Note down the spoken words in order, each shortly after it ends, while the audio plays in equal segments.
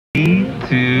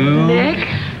2. Nick,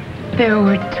 there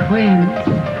were twins.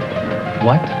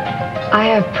 What? I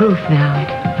have proof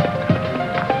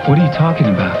now. What are you talking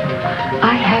about?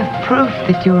 I have proof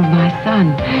that you're my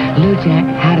son. Lou Jack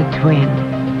had a twin.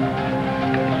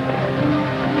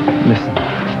 Listen,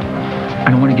 I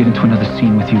don't want to get into another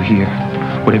scene with you here.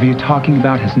 Whatever you're talking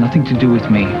about has nothing to do with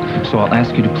me, so I'll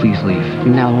ask you to please leave.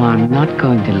 No, I'm not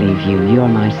going to leave you. You're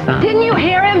my son. Didn't you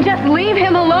hear him? Just leave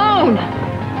him alone.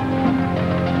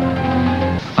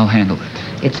 I'll handle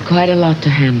it. It's quite a lot to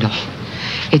handle.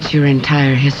 It's your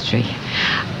entire history.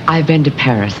 I've been to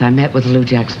Paris. I met with Lou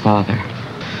Jack's father.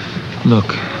 Look,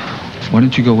 why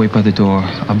don't you go wait by the door?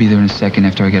 I'll be there in a second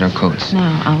after I get our coats. No,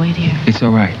 I'll wait here. It's all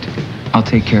right. I'll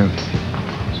take care of it.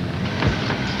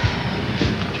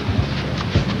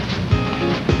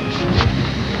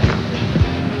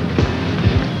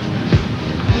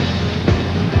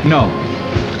 No,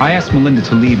 I asked Melinda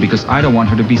to leave because I don't want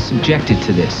her to be subjected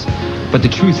to this. But the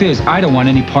truth is, I don't want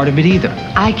any part of it either.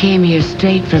 I came here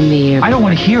straight from the airport. I don't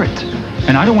want to hear it.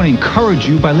 And I don't want to encourage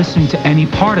you by listening to any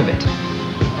part of it.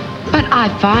 But I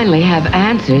finally have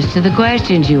answers to the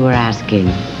questions you were asking.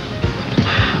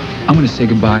 I'm going to say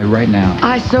goodbye right now.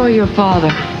 I saw your father.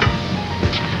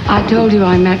 I told you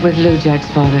I met with Lou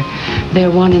Jack's father.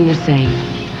 They're one and the same.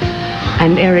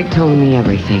 And Eric told me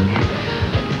everything.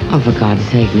 Oh, for God's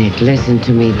sake, Nick, listen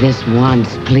to me this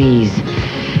once, please.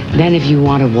 Then if you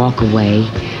want to walk away,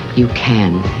 you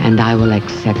can, and I will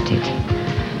accept it.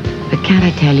 But can't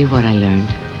I tell you what I learned?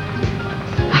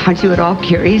 Aren't you at all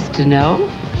curious to know?